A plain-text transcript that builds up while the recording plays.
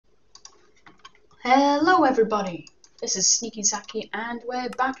Hello everybody, this is Sneaky Zaki and we're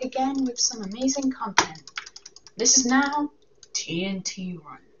back again with some amazing content. This is now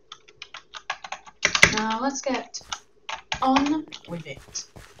Tntrun. Now let's get on with it.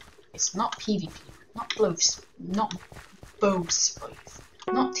 It's not PvP, not blows, not bows,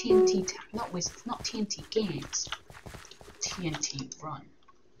 not TNT tag, not wizards, not TNT games. Tntrun.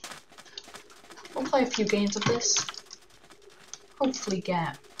 We'll play a few games of this. Hopefully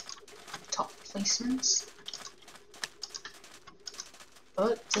get top placements.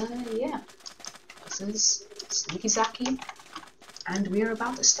 But yeah, this is Sneaky Zaki, and we're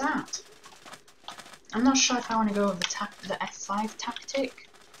about to start. I'm not sure if I want to go with the F5 tactic,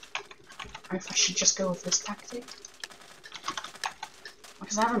 or if I should just go with this tactic,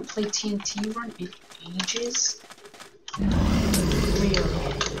 because I haven't played Tntrun in ages. Really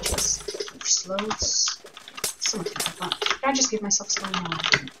ages. Slows. Something like that. Did I just give myself slow now?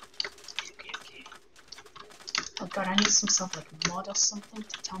 Okay. Oh god, I need some sort of like mod or something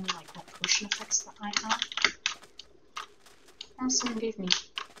to tell me like what potion effects that I have. Oh, someone gave me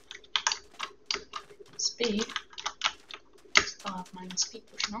speed. Still have my speed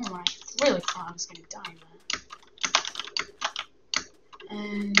potion. Oh, I really thought I was gonna die there.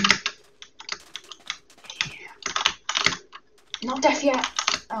 And yeah. Not death yet.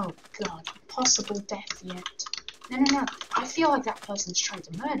 Oh god, possible death yet. No. I feel like that person's trying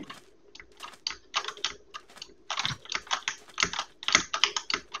to murder me.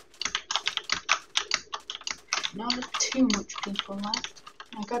 Not too much people left.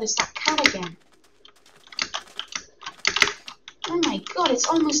 Oh my god, it's that cat again. Oh my god, it's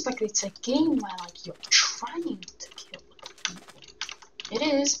almost like it's a game where like you're trying to kill people. It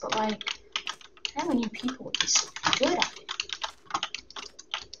is, but like, I never knew people would be so good at it.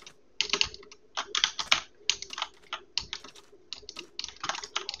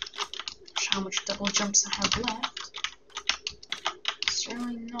 How much double jumps I have left. It's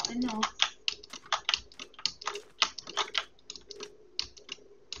really not enough.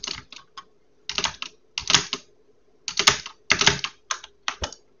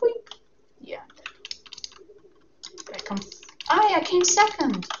 Boink. Yeah. Did I come? I came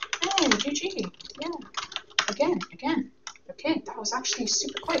second. Hey, GG. Yeah. Again. Okay, that was actually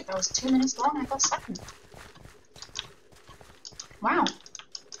super quick. That was 2 minutes long. I got second. Wow.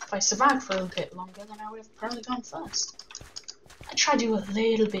 If I survived for a little bit longer, then I would have probably gone first. I try to do a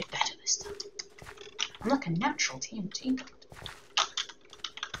little bit better this time. I'm like a natural TNT god.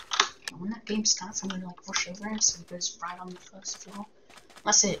 When that game starts, I'm gonna like rush over it so it goes right on the first floor.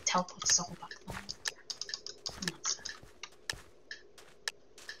 Unless it teleports all back there. And that's it.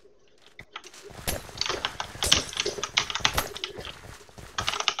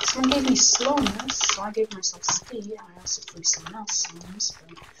 Someone gave me slowness, so I gave myself speed. I also threw someone else slowness,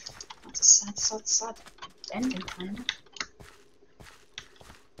 but that's a sad ending, kinda.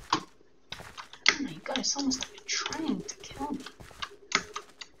 Oh my god, it's almost like they're trying to kill me.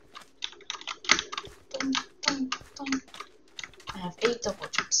 Dun. I have 8 double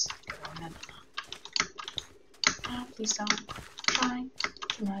jumps. Gotta remember that. Ah, please don't try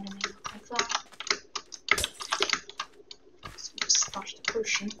to murder me like that. So just splash the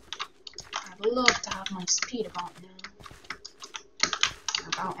potion. I'd love to have my speed about now.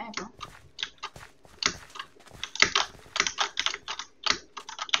 About ever.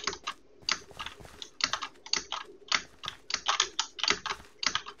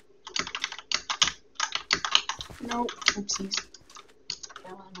 No, oopsies.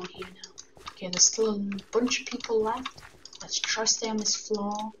 Okay, well, I'm on here now. Okay, there's still a bunch of people left. Let's try to stay on this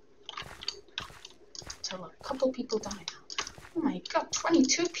floor until a couple people die now. Oh my god,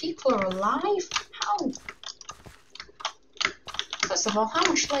 22 people are alive? How? First of all, how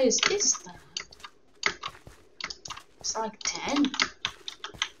much layers is there? It's like 10.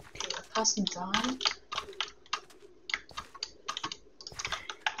 Okay, a person died.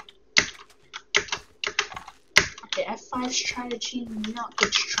 Okay, F5 strategy, not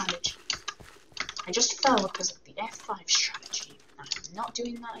good strategy. I just fell because of the F5 strategy. I'm not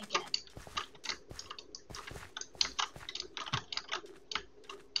doing that again.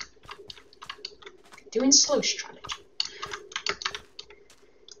 Doing slow strategy.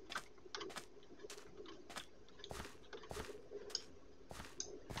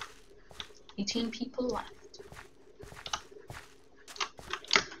 $18 people left.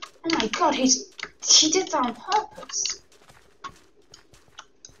 Oh my god, he did that on purpose.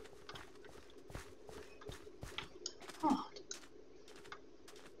 God.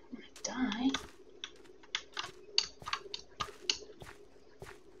 I'm gonna die.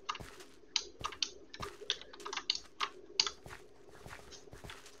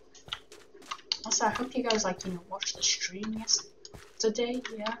 Also, I hope you guys like, watched the stream yesterday,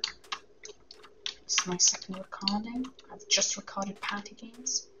 yeah. This is my second recording. I've just recorded party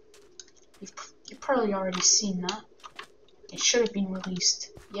games. You've probably already seen that. It should have been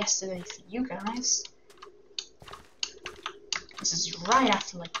released yesterday for you guys. This is right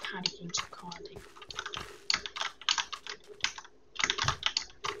after like party games recording.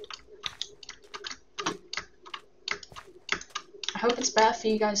 I hope it's better for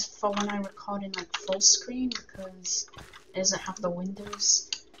you guys for when I record in like full screen, because it doesn't have the Windows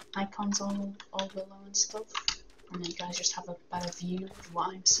icons all below and stuff, and then you guys just have a better view of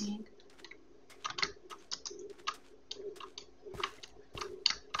what I'm seeing.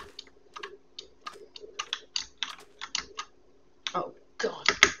 Oh god.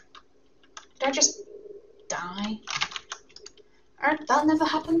 Did I just die? That never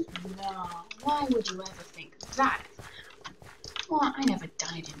happened? No. Why would you ever think that ever happened? Well, I never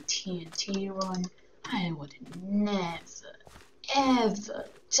died in Tntrun. I would never, ever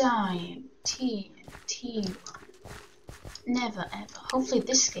die in Tntrun. Never ever. Hopefully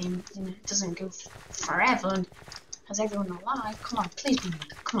this game, doesn't go forever and has everyone alive. Come on, please be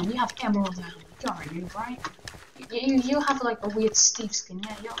good. Come on, you have emerald armor. You're a noob, right? You have like a weird Steve skin.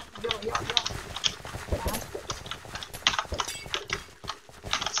 Yeah, yo.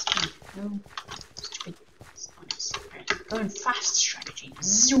 No. Stupid spawns. Right, going fast strategy.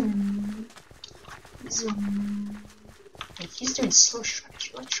 Zoom. Zoom. Hey, he's doing slow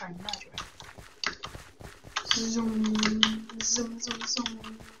strategy. Let's try murder him. Zoom.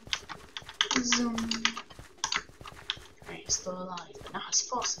 Zoom. Right, he's still alive, but now has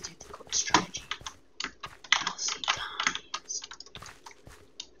force to do the quick strategy. Else he dies.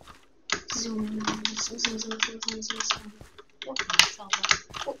 Zoom. What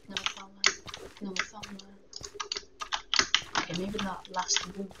no fella. Okay, maybe that last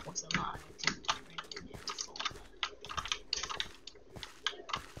wolf was alive. Didn't really nearly fall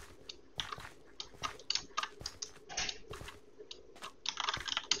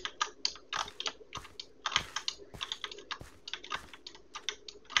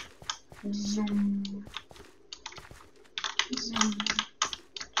there. Zoom.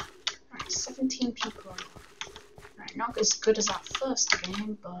 Right, 17 people are alive. Right, not as good as that first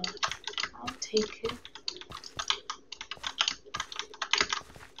game, but I'll take it.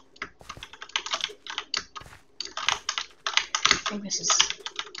 I think this is...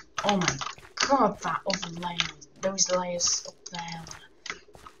 Oh my god, that other layer, those layers up there were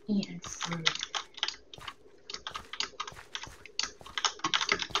eaten through.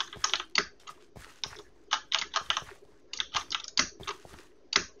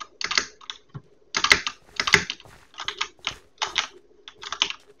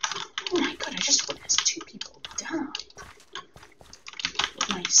 Oh my god, I just witnessed 2 people die. With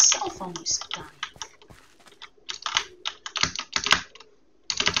myself almost dying.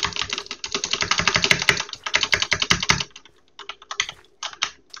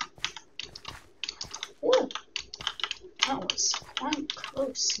 Whoa! That was quite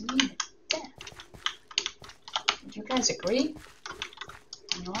close, near death. Do you guys agree?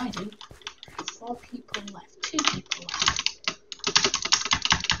 I know I do. 4 people left, 2 people left.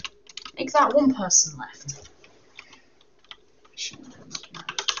 Make that 1 person left.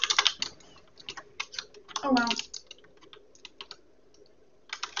 Oh well.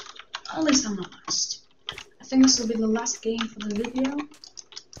 At least I'm not last. I think this will be the last game for the video.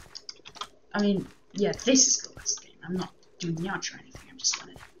 I mean, yeah, this is the last game. I'm not doing the outro or anything. I'm just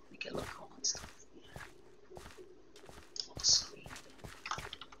gonna make it look cool and stuff. Yeah. Also,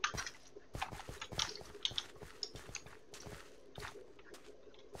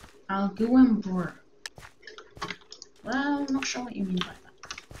 I'll go and brew. Well, I'm not sure what you mean by that.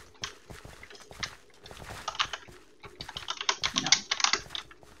 No.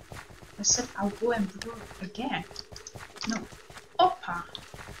 I said I'll go and brew again. No. Opa!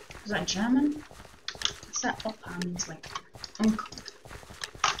 Is that German? What's that Opa means like uncle?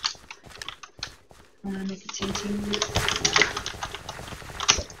 I wanna make a TNT.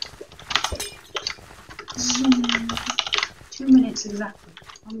 Zoom. 2 minutes exactly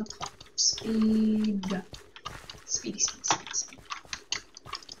on the clock. Speed. Speedy.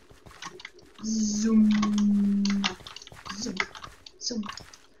 Zoom.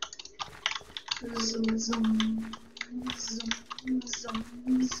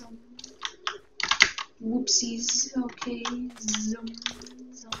 Whoopsies. Okay. Zoom.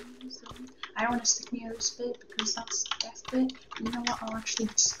 I don't want to stick my nose bit because that's the death bit. You know what? I'll actually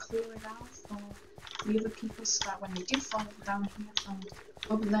just clear it out for the other people so that when they do fall down here from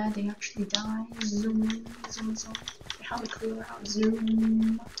over there, they actually die. Zoom. How to clear out?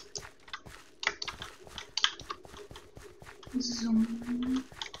 Zoom.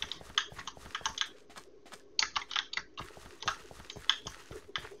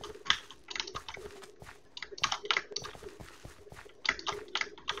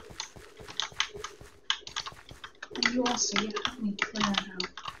 you also, you helped me clear it out.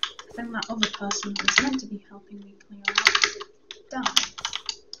 I think that other person who was meant to be helping me clear out died.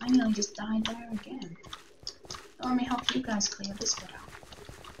 I nearly just died there again. Let me help you guys clear this bit out.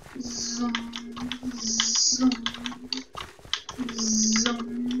 Zoom, zoom,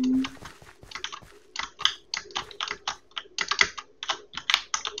 zoom.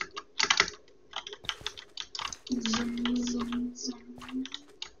 Zoom, zoom, zoom.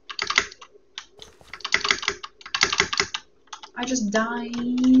 I just died.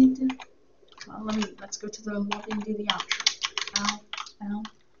 Well, let's go to the lobby and do the outro. Ow, ow.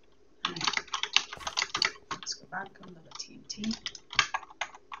 Alright. Let's go back under the TNT.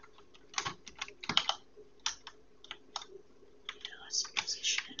 Let's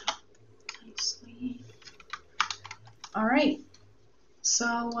position it up nicely. Alright.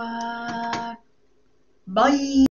 So, bye.